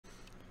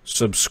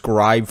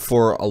Subscribe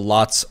for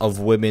lots of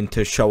women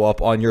to show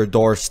up on your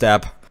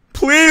doorstep.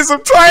 Please,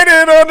 I'm trying to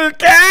hit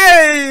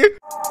 100K!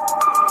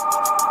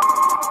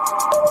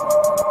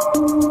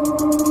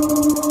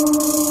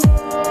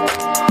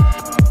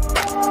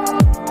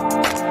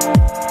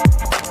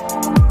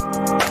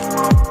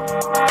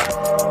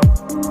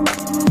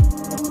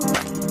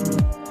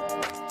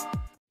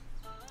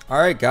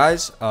 Alright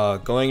guys,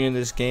 going into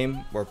this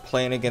game, we're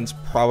playing against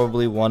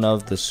probably one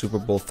of the Super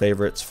Bowl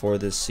favorites for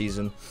this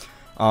season.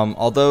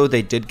 Although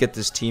they did get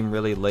this team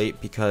really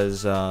late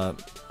because, I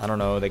don't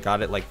know, they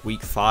got it like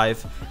week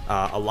 5.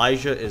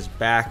 Elijah is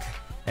back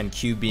and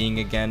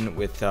QBing again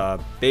with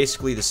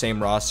basically the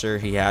same roster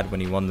he had when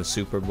he won the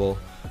Super Bowl.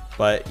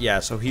 But yeah,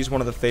 so he's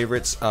one of the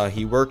favorites.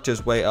 He worked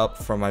his way up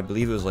from, I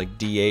believe it was like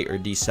D8 or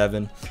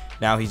D7.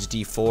 Now he's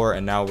D4,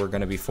 and now we're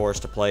going to be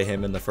forced to play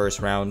him in the first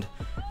round.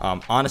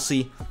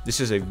 Honestly, this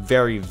is a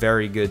very,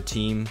 very good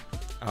team.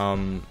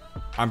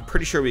 I'm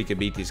pretty sure we could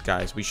beat these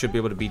guys. We should be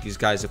able to beat these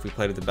guys if we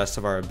play to the best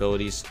of our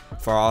abilities.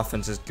 If our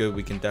offense is good,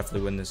 we can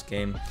definitely win this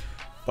game.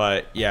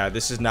 But yeah,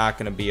 this is not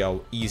going to be an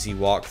easy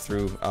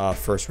walkthrough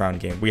first round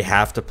game. We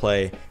have to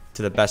play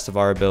to the best of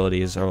our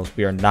abilities, or else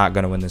we are not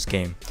going to win this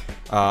game.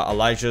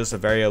 Elijah's a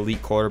very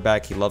elite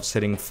quarterback. He loves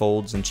hitting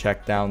folds and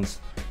checkdowns.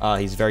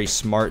 He's very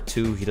smart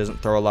too. He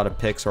doesn't throw a lot of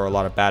picks or a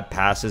lot of bad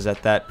passes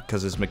at that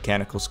because his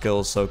mechanical skill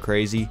is so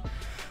crazy.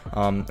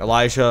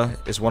 Elijah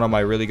is one of my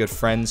really good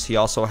friends. He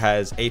also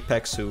has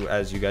Apex, who,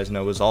 as you guys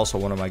know, is also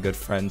one of my good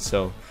friends.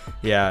 So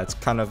yeah, it's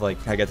kind of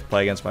like I get to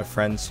play against my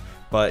friends.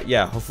 But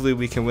yeah, hopefully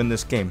we can win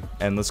this game,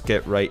 and let's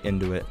get right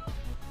into it.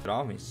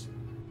 Armies.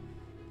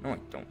 No, I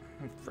don't.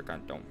 I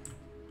forgot, don't.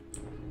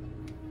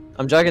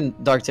 I'm dragging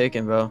Dark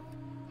Taken, bro.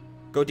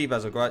 Go deep,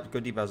 Azo. Go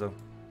deep, Azo.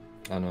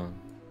 I know.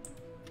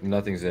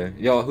 Nothing's there.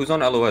 Yo, who's on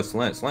LOS?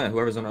 Slant,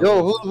 whoever's on LOS.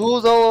 Yo,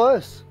 who's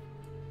LOS?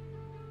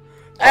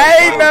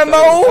 Hey,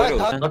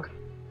 Memo!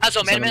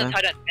 Azo, man,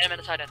 tight end.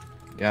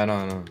 Yeah, I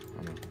know.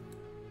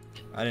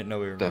 I didn't know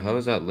we were. The hell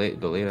is that late?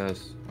 The late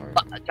ass.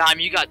 Right. Dime,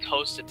 you got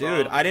toasted, bro.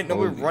 Dude, I didn't know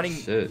we were running.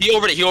 Shit. He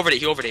over it.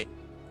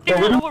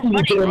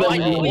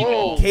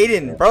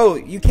 Caden, bro,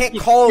 you can't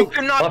call. You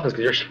cannot. Because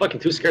you're fucking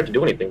too scared to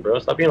do anything, bro.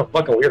 Stop being a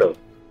fucking weirdo.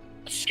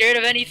 Scared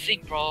of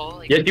anything, bro.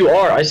 Like, Yes, you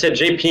are. I said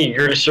JP,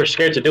 you're just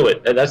scared to do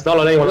it. And that's not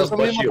on anyone else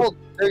but you.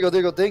 There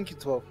you go. Thank you,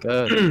 12.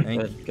 Good.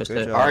 Good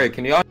shit. Alright,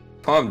 can y'all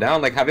calm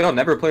down? Like, have y'all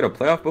never played a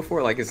playoff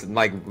before? Like, it's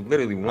like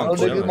literally one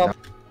play.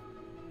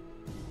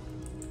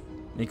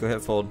 Nico,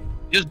 hit fold.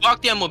 just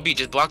block the MOB.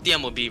 Just block the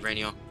MOB,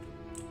 Rainio.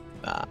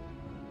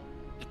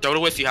 Throw it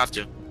away if you have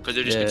to, because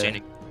they're just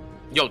containing.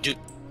 Yo, dude.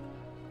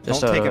 Don't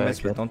take a mid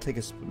split. Don't take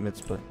a mid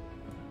split.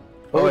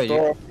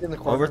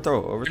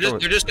 Overthrow.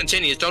 They're just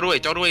containing. Throw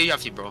it away. You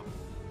have to, bro.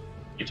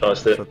 You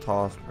tossed it. It's a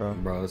toss,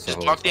 bro. Just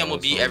block the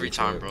MOB every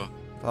time, bro.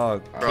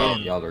 Dog, bro.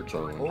 Y'all are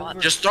trolling.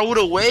 Just throw it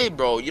away,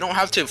 bro. You don't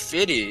have to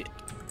fit it.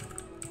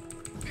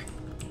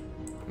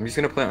 I'm just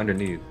gonna play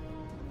underneath.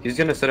 He's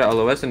gonna set an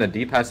LOS and a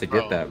D pass to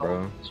get that,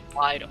 bro. It's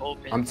wide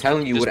open. I'm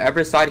telling you,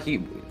 whatever side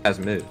he has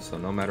mid, so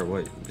no matter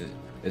what,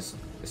 it's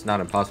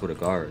not impossible to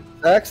guard.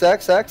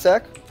 Sack.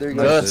 There you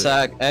go. Good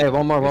sack. Hey,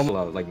 one more.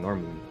 Like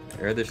normally,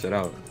 air this shit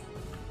out.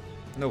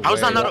 No way.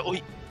 How's that not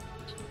a...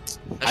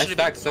 I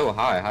stacked so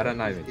high. How did I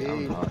not even? I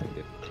don't know how to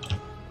get.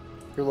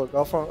 Here, look.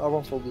 I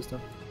won't fold this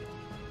time.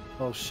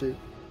 Oh shit.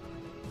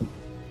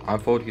 I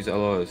fold. He's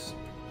LOS.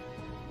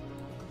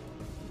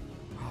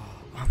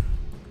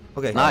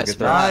 Okay. Nice.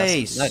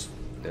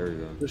 There we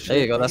go. There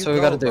you go. That's what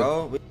we gotta do.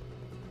 Bro.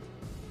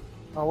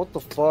 Oh, what the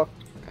fuck?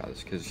 God,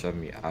 this kid's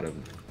shoving me out of.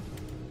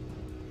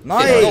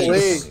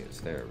 Nice. It's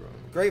there, bro.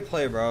 Great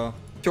play, bro.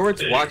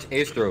 Shorts, watch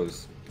ace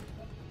throws.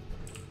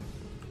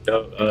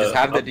 Yo, Just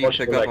have the D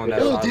pick up on that.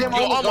 Yo, side. damn,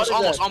 Yo,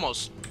 almost.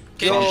 almost.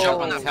 Yo, Okay,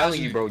 jump on I'm that.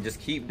 telling you, bro. Just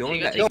keep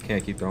doing that. You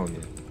can't keep throwing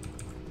it.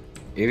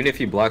 Even if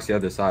he blocks the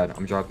other side,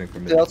 I'm dropping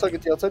from Get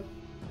it. the outside.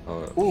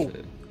 Oh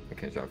shit. I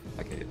can't drop.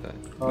 I can't hit that.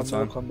 That's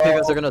fine.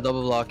 Because they're gonna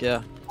double block,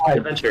 yeah.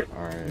 Adventure.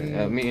 Alright.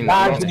 I mean,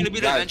 It's gonna be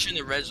the adventure in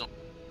the red zone.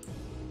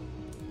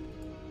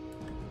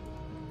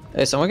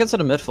 Hey, someone gets to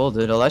the mid full,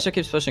 dude. Elisha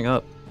keeps pushing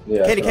up.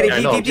 Yeah. Katie,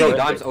 Yo,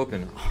 Dime's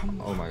open.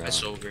 Oh my god.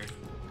 That's over.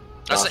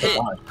 That's a hit.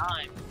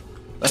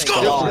 Let's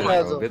Come go. on,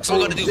 bro. That's all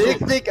we gotta do. Big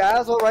thick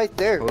asshole right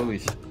there. Holy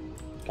shit.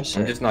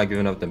 I'm just not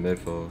giving up the mid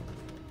fold.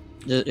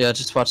 Yeah,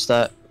 just watch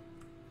that.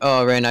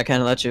 Oh, Rain, I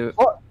can't let you.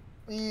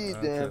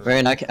 Damn.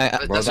 Rain, I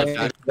That's a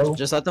fact.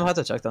 just let them have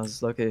to check downs.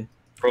 It's okay.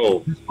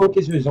 Bro. Just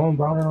focus your zone,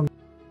 bro.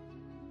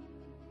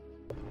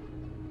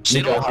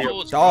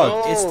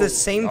 Dog, it's the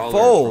same Y'all are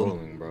fold.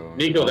 trolling, bro.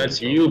 Nico,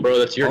 that's you, bro.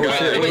 That's your guy.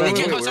 shit. Wait, Wait,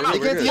 they can't wait, come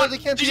wait, out. They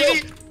can't see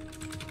it.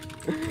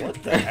 What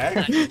the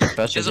heck? He's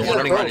Doesn't running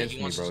wanna right run, into he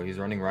me, wants bro. to- He's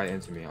running right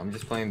into me. I'm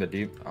just playing the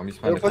deep. I'm just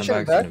playing Yo, the push him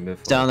comebacks back. in the mid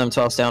fold. Down them,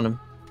 toss down them.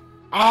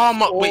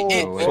 Wait,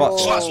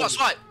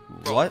 swat.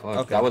 What? Fuck,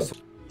 Okay. that was.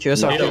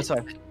 QSR, No.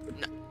 QSR.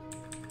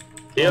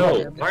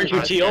 Yo, aren't you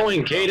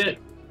TOing, Kaden?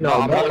 No,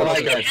 I'm not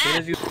like that. As soon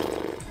as you.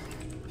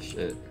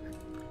 Shit.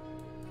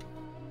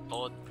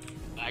 Hold.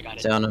 I got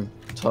it. Down him.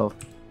 12.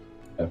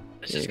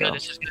 This is good.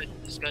 This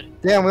is good.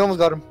 Damn, we almost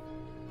got him.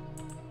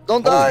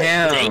 Don't Oh, die.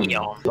 damn.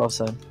 Damn.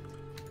 Offside.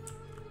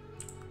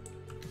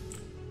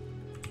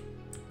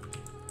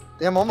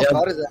 Damn, almost Yeah.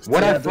 got his ass.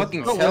 What Yeah, I there's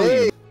fucking no tell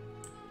way. you.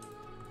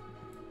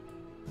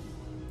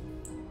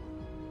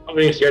 I'm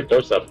being scared to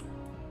throw stuff.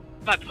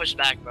 I might push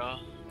back, bro.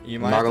 You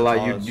I'm might not have gonna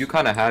to lie, you pause. you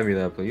kind of had me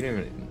that play. You didn't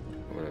even.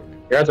 Whatever.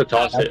 You have to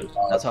toss it.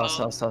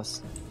 Toss.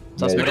 Toss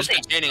Yeah, me. You're just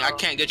containing. I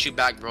can't get you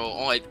back, bro.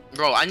 Oh, like,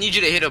 bro, I need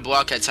you to hit a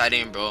block at tight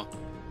end, bro.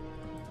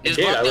 Just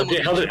Dude, block I them with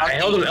held B. it. I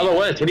held him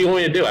LOS. What do you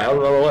want me to do? I held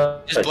him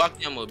LOS. Just block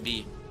them with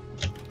B.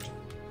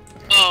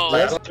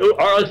 Oh,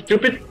 R is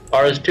stupid.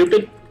 R is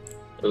stupid.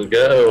 Let's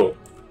go.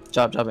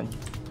 Jobbing.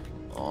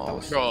 That Oh,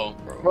 was bro.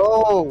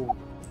 Bro.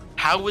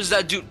 How was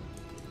that dude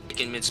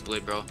in mid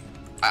split, bro?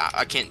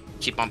 I can't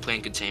keep on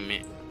playing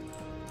containment.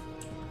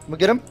 I'm gonna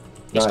get him.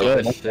 He's Nice.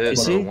 good. Oh, shit, You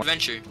see? bro.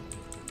 Adventure.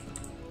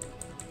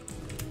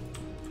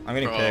 I'm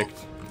getting Bro. picked.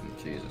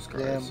 Jesus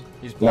Damn. Christ.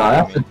 He's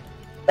Nah, blocking me.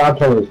 that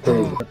play was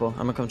crazy. triple. I'm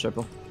gonna come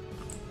triple.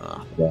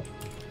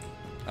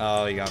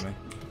 Oh, you got me.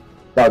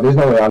 No, there's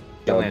no way I'm.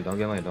 Don't get lane. Don't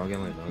get lane. Don't get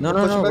lane. Don't No, get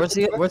no, lane. no. Push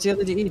him back, Where's the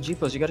other DE?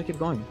 G-post. You gotta keep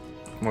going.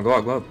 Come on, go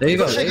up, go up. There you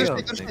go. Good There shit, you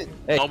good go. shit, good shit.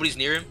 Hey. Nobody's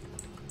near him.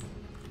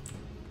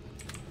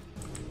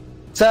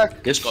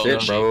 Sack. Good go, shit,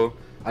 go. bro.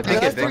 I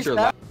think Yeah, adventure.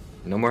 first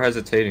No more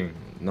hesitating.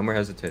 No more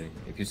hesitating.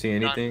 If you see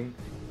anything,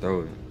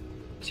 throw it.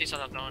 See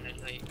something throwing it.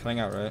 Like, Coming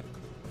out right.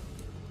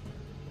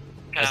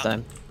 cut This out.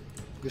 time.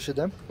 Good shit,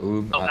 them.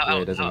 Ooh,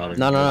 Oh, it doesn't matter.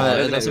 No, no, no, it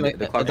doesn't doesn't make-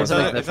 the clock it doesn't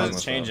doesn't make- matter. It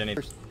doesn't change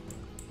anything.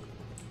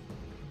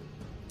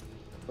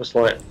 Let's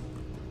play it.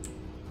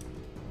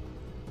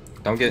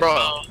 Don't get. Bro,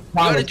 you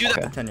gotta do that.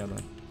 Okay. 10 yard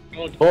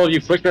line. Oh, you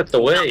flicked that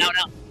the way. Now.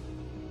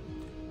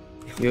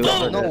 You No,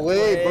 over No there.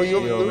 way, bro. You You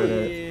over overthrew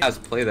there. it.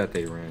 Last play that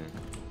they ran.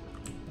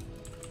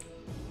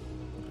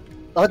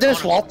 I didn't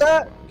swap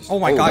that? Oh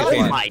my God, Oh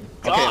Kaden. my Okay,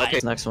 god. okay.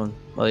 This next one.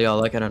 Whether y'all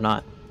like it or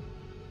not.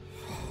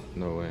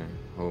 No way.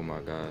 Oh my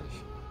gosh.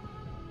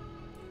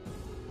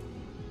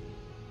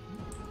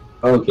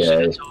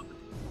 Okay. Is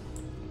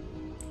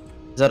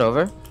that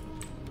over?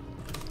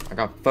 I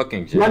got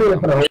fucking Not even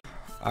jammed. gonna-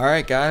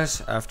 Alright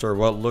guys, after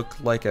what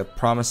looked like a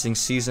promising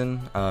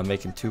season,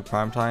 making 2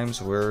 prime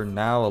times, we're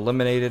now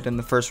eliminated in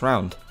the first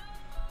round.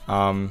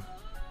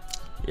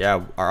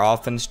 Yeah, our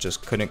offense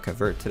just couldn't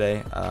convert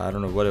today. I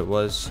don't know what it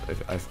was.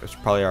 It's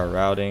probably our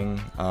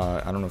routing.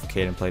 I don't know if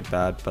Caden played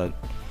bad, but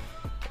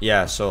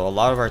yeah, so a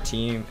lot of our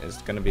team is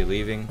going to be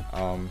leaving.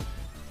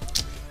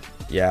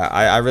 Yeah,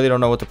 I really don't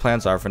know what the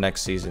plans are for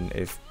next season.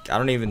 I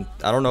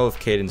don't know if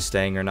Caden's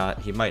staying or not.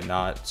 He might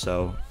not,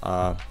 so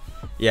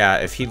yeah,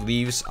 if he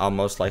leaves, I'll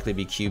most likely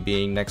be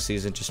QBing next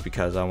season just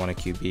because I want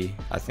to QB.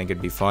 I think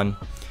it'd be fun.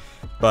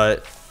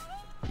 But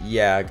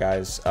yeah,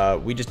 guys,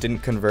 we just didn't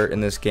convert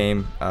in this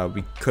game.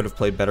 We could have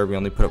played better. We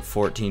only put up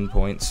 14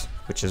 points,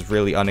 which is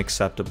really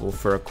unacceptable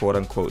for a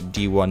quote-unquote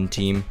D1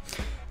 team.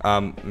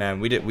 Man,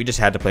 we just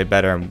had to play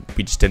better, and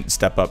we just didn't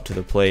step up to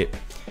the plate.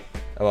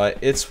 But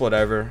it's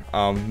whatever.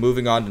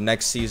 Moving on to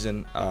next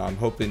season, I'm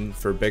hoping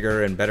for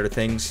bigger and better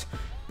things.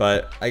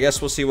 But I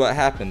guess we'll see what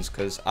happens,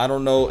 because I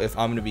don't know if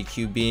I'm going to be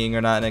QBing or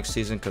not next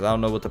season, because I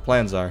don't know what the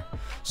plans are.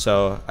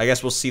 So I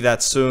guess we'll see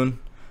that soon.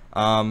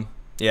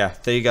 Yeah,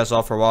 thank you guys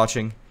all for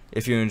watching.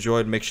 If you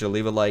enjoyed, make sure to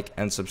leave a like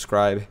and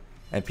subscribe.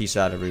 And peace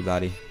out,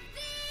 everybody.